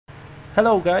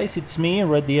Hello guys, it's me,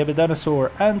 Red the Avid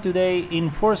Dinosaur, and today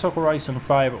in Forza Horizon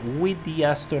 5 with the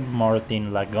Aston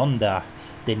Martin Lagonda,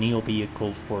 the new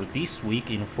vehicle for this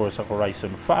week in Forza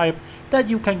Horizon 5 that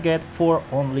you can get for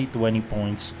only 20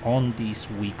 points on this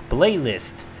week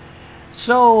playlist.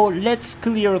 So let's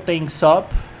clear things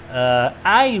up.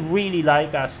 I really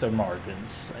like Aston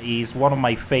Martins. It's one of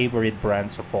my favorite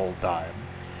brands of all time.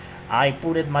 I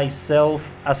put it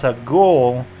myself as a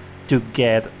goal to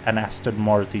get an Aston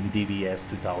Martin DBS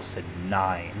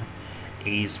 2009.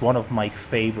 It's one of my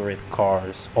favorite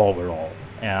cars overall,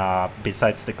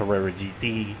 besides the Carrera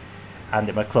GT and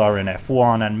the McLaren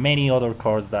F1 and many other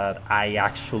cars that I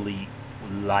actually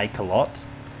like a lot.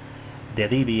 The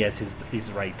DBS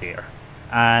is right there.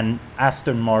 And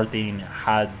Aston Martin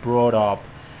had brought up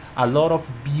a lot of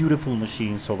beautiful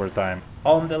machines over time.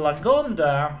 On the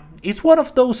Lagonda, it's one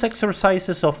of those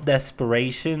exercises of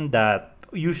desperation that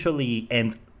usually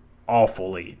end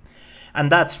awfully, and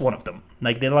that's one of them.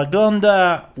 Like, the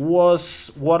Lagonda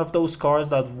was one of those cars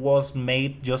that was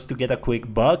made just to get a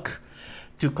quick buck,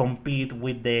 to compete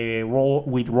with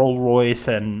Rolls-Royce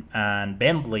and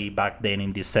Bentley back then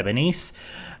in the 70s.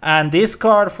 And this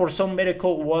car, for some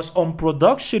miracle, was on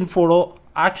production for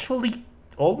actually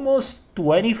almost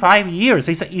 25 years.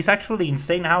 It's actually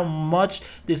insane how much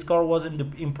this car was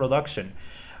in production.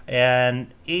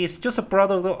 And it's just a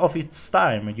product of its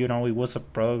time. You know, it was a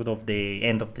product of the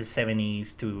end of the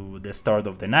 70s to the start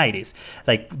of the 90s.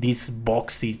 Like, this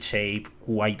boxy shape,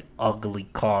 quite ugly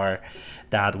car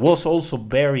that was also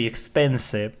very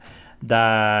expensive,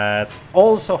 that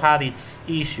also had its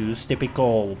issues,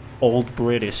 typical old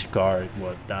British car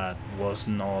that was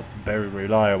not very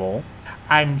reliable.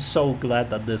 I'm so glad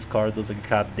that this car doesn't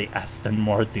have the Aston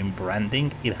Martin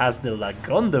branding. It has the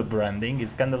Lagonda branding.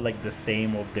 It's kind of like the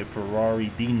same of the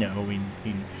Ferrari Dino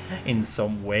in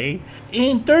some way.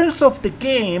 In terms of the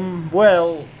game,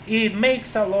 well, it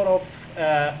makes a lot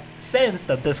of sense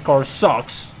that this car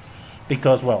sucks.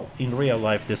 Because, well, in real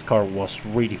life, this car was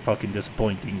really fucking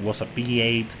disappointing. It was a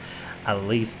V8, at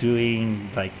least doing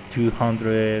like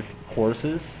 200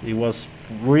 horses. It was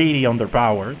really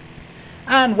underpowered.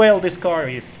 And, well, this car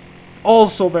is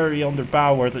also very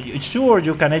underpowered. Sure,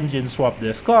 you can engine swap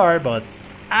this car, but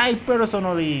I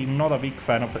personally am not a big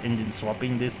fan of engine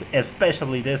swapping this,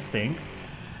 especially this thing.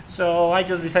 So I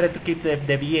just decided to keep the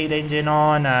V8 engine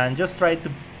on and just try to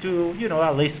you know,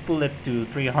 at least pull it to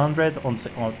 300 or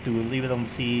to leave it on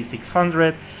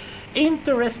C600.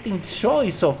 Interesting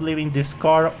choice of leaving this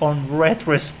car on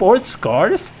retro sports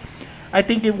cars. I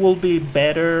think it will be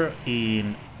better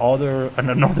in another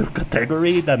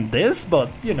category than this, but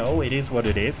you know, it is what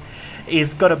it is.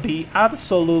 It's gonna be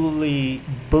absolutely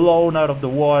blown out of the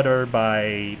water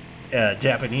by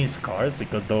Japanese cars,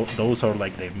 because those are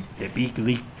like the big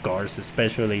league cars,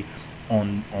 especially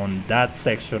on that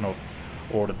section of,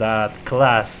 or that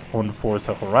class on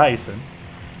Forza Horizon.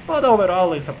 But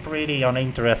overall, it's a pretty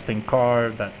uninteresting car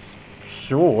that's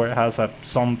sure has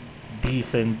some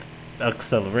decent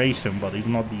acceleration, but it's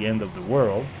not the end of the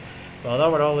world. But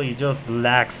overall, it just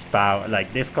lacks power.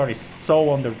 Like, this car is so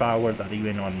underpowered that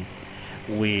even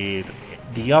with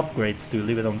the upgrades to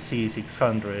leave it on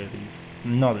C600 is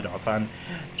not enough. And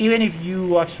even if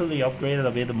you actually upgrade it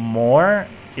a bit more,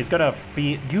 you're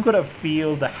gonna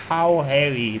feel how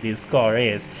heavy this car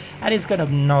is, and you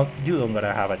don't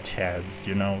gonna have a chance.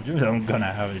 You know, you don't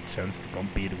gonna have a chance to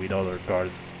compete with other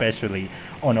cars, especially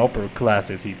on upper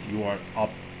classes, if you are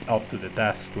up to the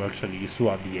task to actually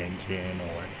swap the engine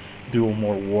or do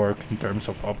more work in terms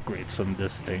of upgrades on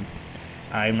this thing.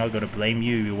 I'm not gonna blame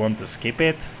you if you want to skip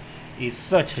it. It's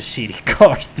such a shitty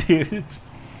car, dude.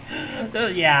 So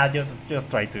yeah,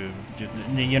 just try to,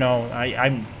 you know,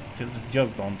 I'm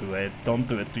just don't do it. Don't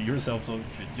do it to yourself. So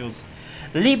just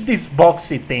leave this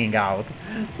boxy thing out.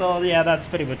 So yeah, that's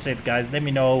pretty much it, guys. Let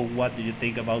me know what do you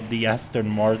think about the Aston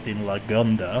Martin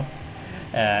Lagonda.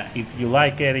 If you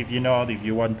like it, if you not, if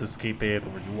you want to skip it,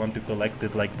 or you want to collect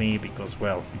it like me, because,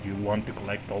 well, you want to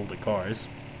collect all the cars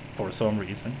for some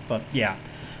reason. But yeah,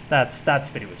 that's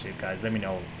pretty much it, guys. Let me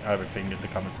know everything in the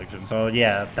comment section. So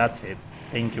yeah, that's it.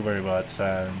 Thank you very much,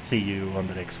 and see you on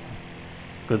the next one.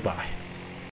 Goodbye.